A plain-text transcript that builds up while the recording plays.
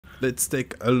let's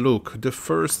take a look. The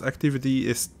first activity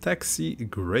is Taxi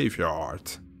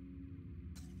Graveyard.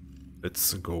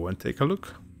 Let's go and take a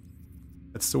look.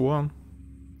 That's the one.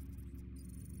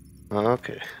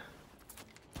 Okay.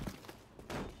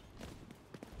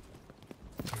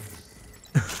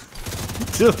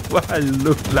 Do I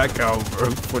look like I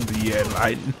work for the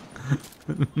airline?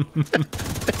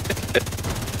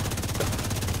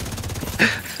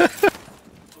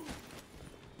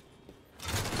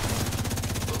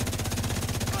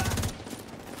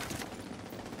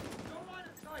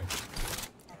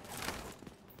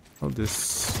 Oh,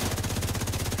 this...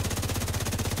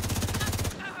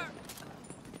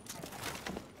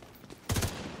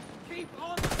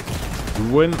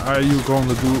 When are you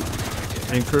gonna do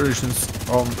incursions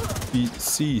on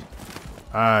PC?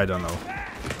 I don't know.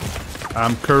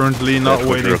 I'm currently not That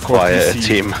would waiting for require PC. a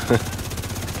team.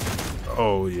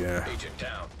 Oh yeah.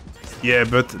 Yeah,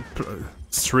 but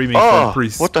streaming from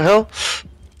PC. What the hell?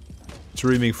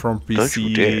 Streaming from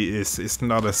PC dare. is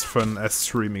not as fun as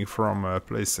streaming from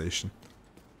PlayStation.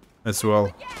 As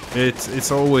well,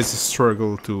 it's always a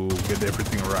struggle to get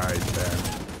everything right, and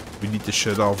we need to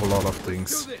shut off a lot of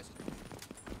things.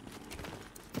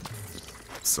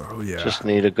 So yeah. Just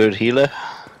need a good healer.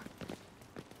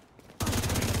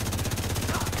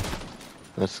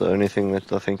 That's the only thing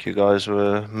that I think you guys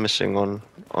were missing on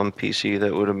PC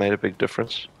that would have made a big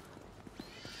difference.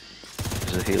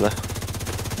 Is a healer.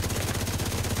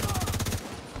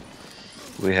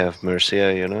 We have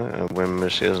Mercia, you know, and when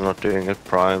Mercia's not doing it,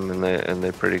 Prime, and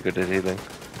they're pretty good at healing.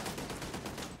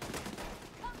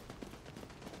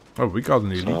 Oh, we got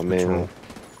an elite So, I mean, patrol.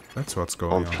 That's what's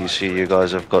going on. On PC, you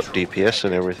guys have got DPS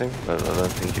and everything, but I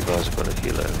don't think you guys have got a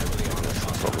healer. That's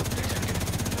the problem.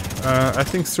 I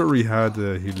think Surrey had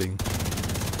healing.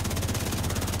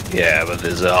 Yeah, but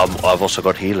there's I've also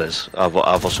got healers. I've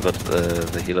also got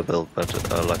the healer build, but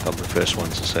like I'm the first one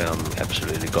to say I'm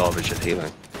absolutely garbage at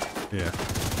healing. Yeah.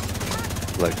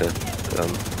 Like that,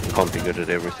 you can't be good at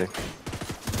everything.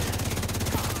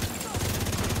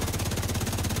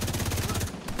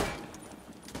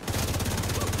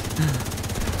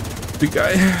 Big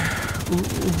guy.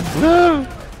 No.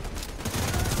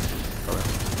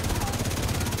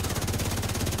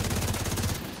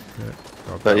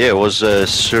 But yeah, was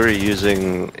Suri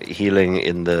using healing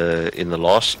in the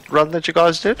last run that you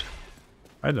guys did?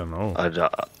 I don't know.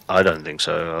 I don't think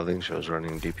so. I think she was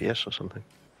running DPS or something.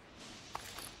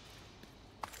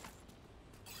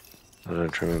 I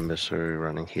don't remember Suri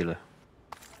running healer.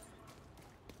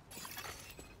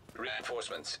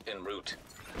 Reinforcements en route.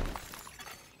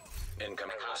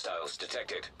 Incoming hostiles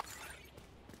detected.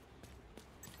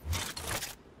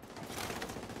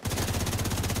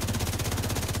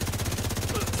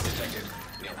 Detected.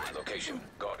 Nearby location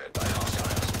guarded by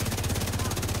hostiles.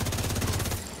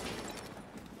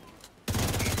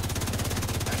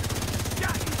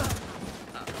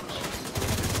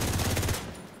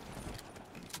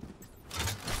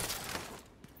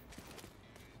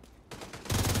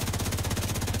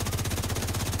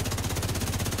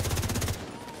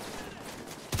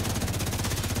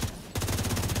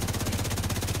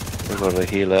 We've got a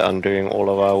healer undoing all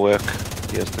of our work.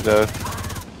 He has to go.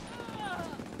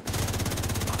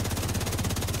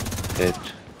 Dead.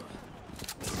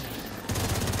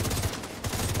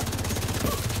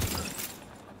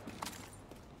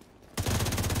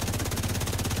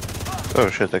 Oh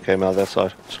shit, they came out that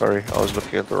side. Sorry, I was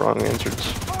looking at the wrong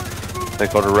entrance. They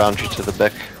got around you to the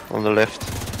back on the left.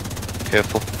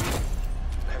 Careful.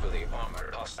 Heavily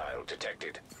armored hostile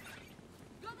detected.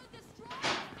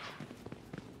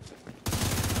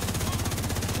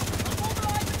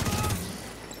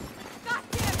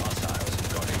 Hostiles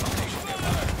guarding location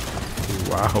nearby.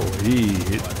 Wow, he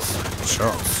hit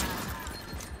shots.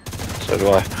 So do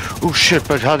I. Oh shit,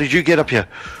 but how did you get up here?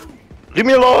 Leave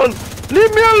me alone!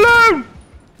 Leave me alone!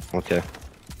 Okay.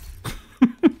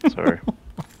 Sorry.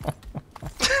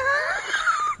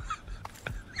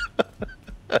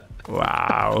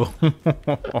 Wow.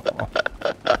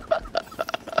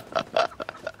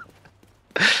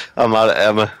 I'm out of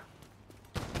ammo.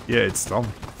 Yeah, it's done.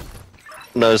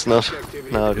 No, it's not.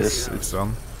 No, it is. It's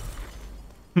done.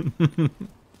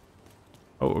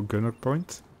 Oh, a gunner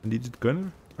point? I needed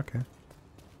gunner? Okay.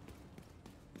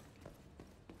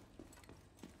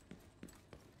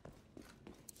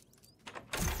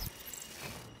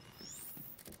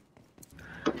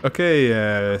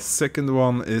 Okay, second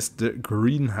one is the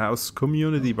Greenhouse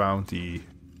Community Bounty. You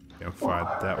can find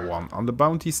that one on the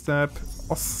Bounty tab,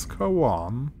 Oscar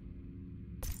 1.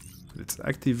 Let's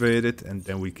activate it and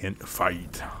then we can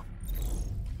fight.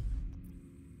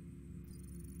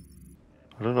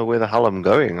 I don't know where the hell I'm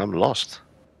going. I'm lost.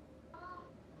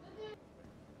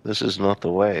 This is not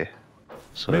the way.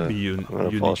 So Maybe you I'm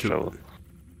gonna need fast to. travel.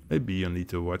 Maybe you need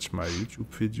to watch my YouTube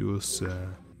videos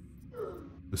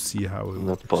to see how it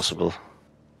Not works. possible.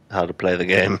 How to play the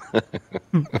game.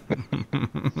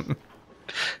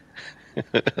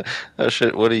 Oh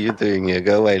shit, what are you doing here?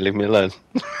 Go away, leave me alone.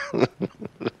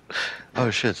 Oh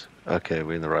shit. Okay,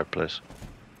 we're in the right place.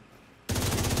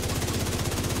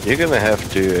 You're gonna have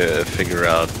to figure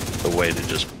out a way to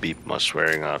just beep my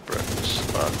swearing out, bro. 'Cause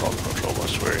I can't control my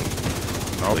swearing.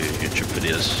 Not. For your YouTube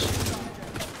videos.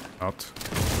 Not.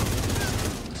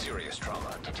 Serious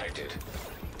trauma detected.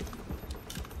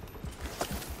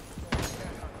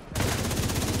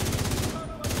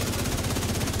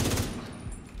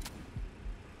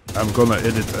 I'm gonna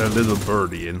edit a little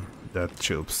birdie in that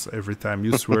chirps. Every time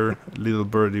you swear, little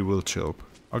birdie will chirp.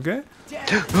 Okay?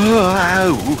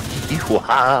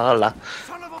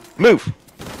 Move!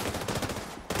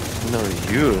 No,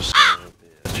 you're a son of a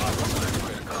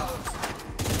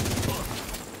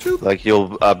bitch. Like,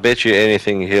 I bet you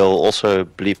anything, he'll also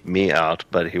bleep me out,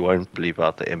 but he won't bleep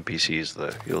out the NPCs,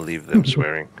 though. He'll leave them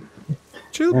swearing.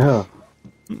 Chirp. Yeah.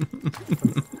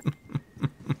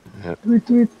 Yep. Tweet,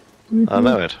 tweet, tweet, I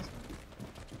know it.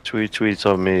 Tweets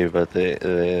on me, but the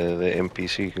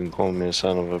NPC can call me a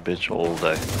son of a bitch all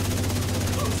day.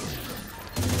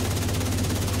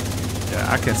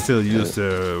 Yeah, I can still use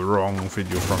the wrong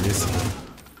video from yesterday.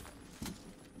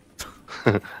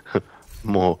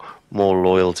 More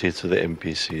loyalty to the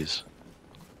NPCs.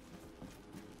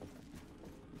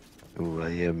 Ooh,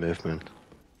 I hear movement.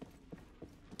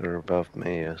 They're above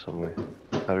me or somewhere.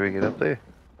 How do we get up there?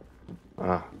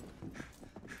 Ah.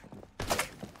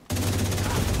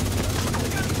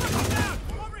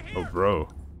 Oh, bro.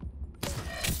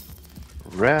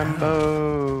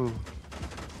 Rambo!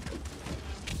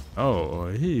 Oh,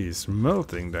 he's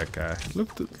melting, that guy.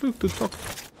 Look the top.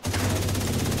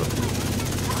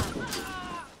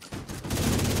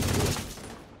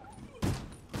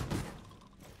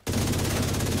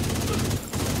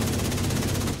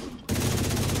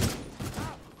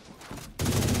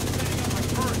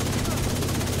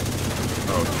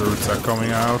 Oh, troops are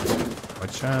coming out.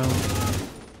 Watch out.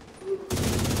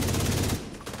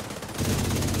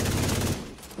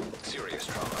 Serious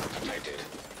trauma detected.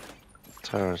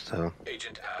 Tower's down.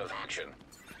 Agent out of action.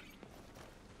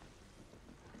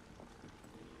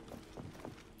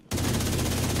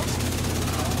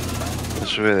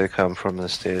 This is where they come from, the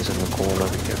stairs in the corner,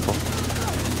 be careful.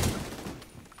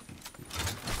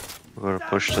 We're gonna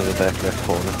push to the back left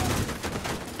corner.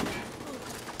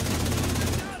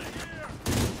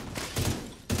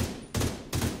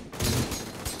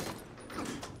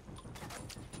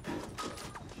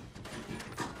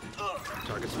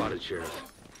 Target spotted, Sheriff.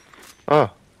 Oh!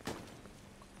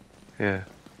 Yeah,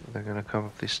 they're gonna come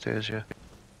up these stairs, yeah.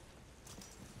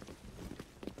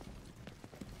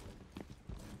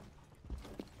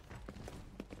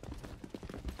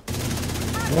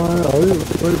 Wow,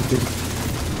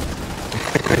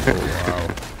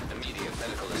 Immediate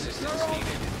medical assistance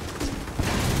needed.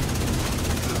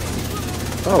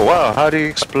 Oh wow, how do you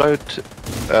explode?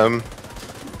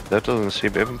 That doesn't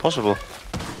seem even possible.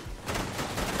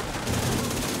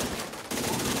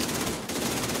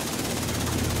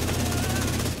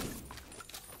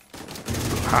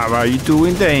 How are you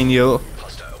doing, Daniel?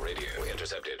 Hostile radio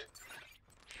intercepted.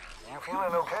 You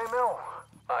feeling okay, Mel?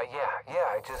 Yeah,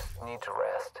 I just need to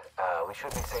rest. We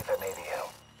should be safe at Navy Hill.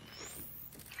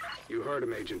 You heard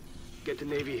him, Agent. Get to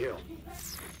Navy Hill.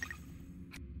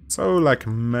 So, like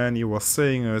Manny was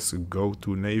saying, us go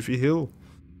to Navy Hill.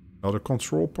 Another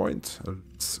control point.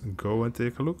 Let's go and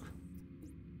take a look.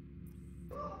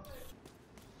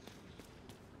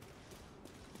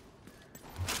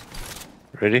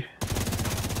 Ready?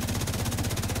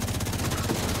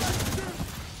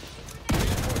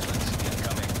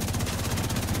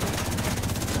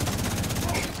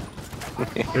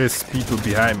 There's people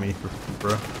behind me,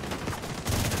 bro.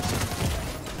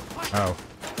 Ow.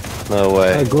 No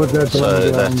way. I got that So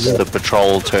one that's down the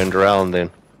patrol turned around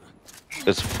then.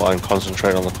 Let's fine,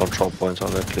 concentrate on the control points, I'll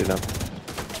let clean up.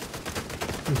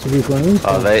 To be honest.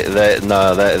 Oh,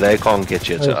 they can't get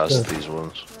you to Okay. us, these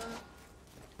ones.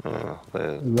 They'll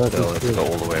That is have to good. go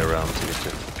all the way around to get to.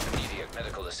 Immediate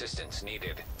medical assistance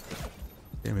needed.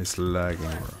 Game is lagging,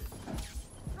 bro.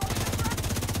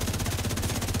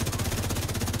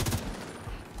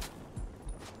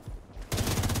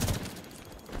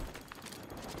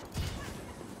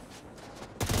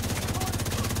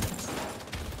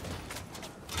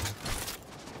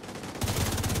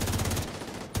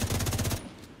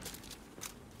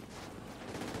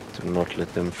 Do not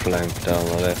let them flank down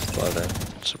the left by that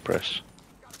suppress.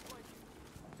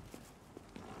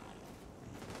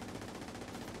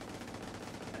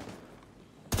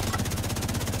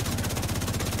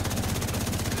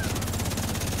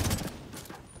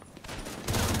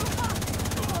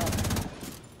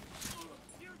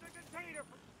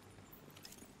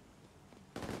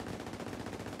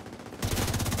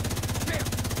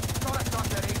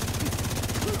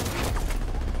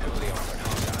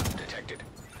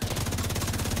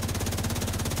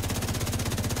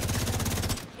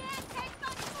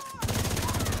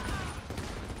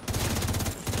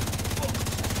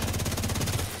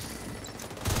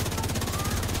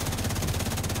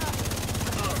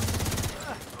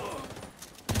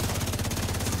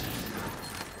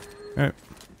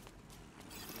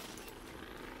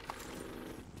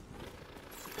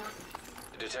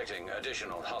 Detecting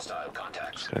additional hostile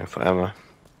contacts. Going for ammo.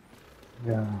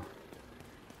 Yeah.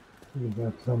 You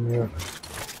got some here.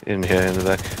 In here in the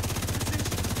back.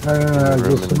 No, In the I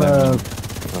room just in the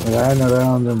back. ran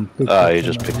around and picked Ah, up you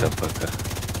some just picked ammo. up, okay.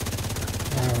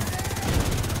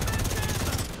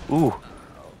 Ooh.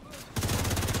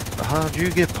 How do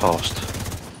you get past?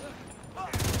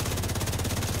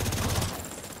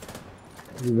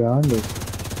 You behind us.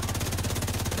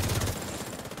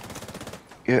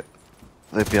 Yeah,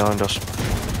 they're behind us.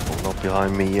 Well, not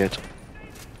behind me yet.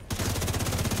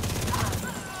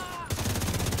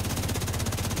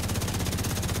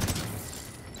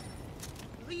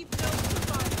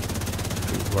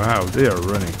 Wow, they are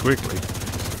running quickly.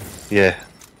 Yeah.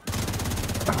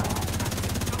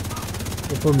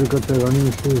 They probably got their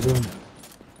running shoes on.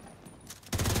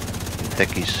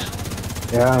 Tekkies.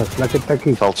 Ja, it's like a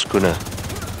techie. Veldskoenen.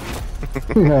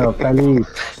 Ja, Pelly.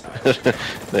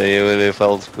 Nee, willen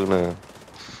veldskoenen.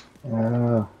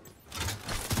 Ja.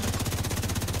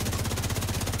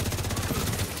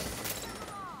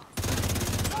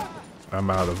 I'm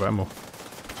out of ammo.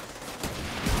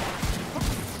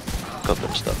 Got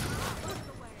them stuck.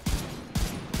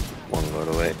 One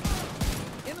got away.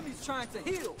 Enemies trying to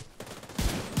heal.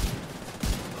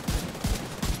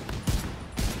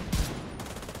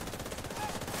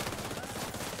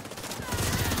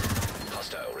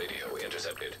 Hostile radio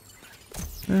intercepted.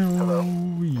 Hello?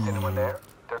 Oh, Anyone yeah. there?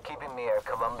 They're keeping me at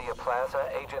Columbia Plaza.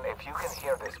 Agent, if you can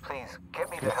hear this, please get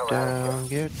me the Get hell out of down,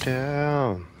 here. get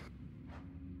down.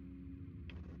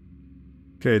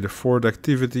 Okay, the fourth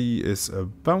activity is a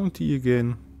bounty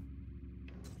again.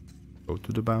 Go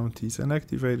to the bounties and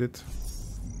activate it.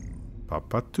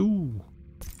 Papa 2.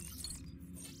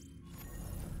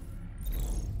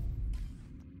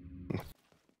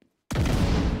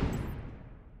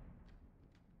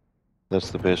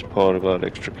 That's the best part about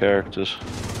extra characters.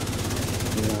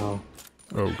 Yeah.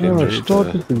 Okay, No, I mate.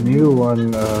 started the new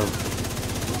one the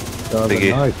other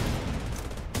Biggie. night.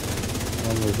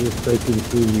 And was just taking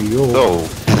to New York. Oh!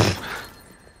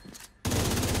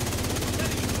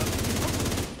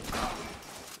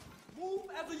 Move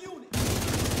as a unit.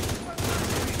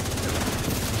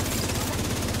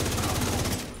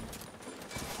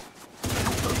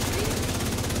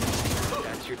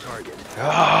 That's your target.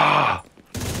 Ah!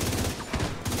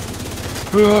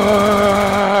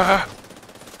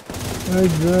 Like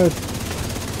that.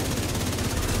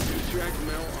 You tracked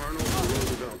MEL, ARNOLD to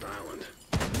Roosevelt Island.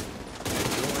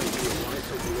 No idea why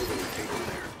so below them take them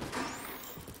there.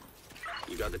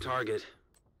 You got the target.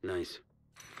 Nice.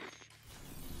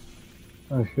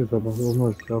 Oh shit, I was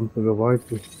almost jumped to the right.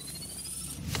 Yeah,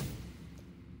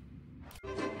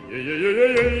 yeah, yeah, yeah,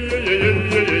 yeah, yeah.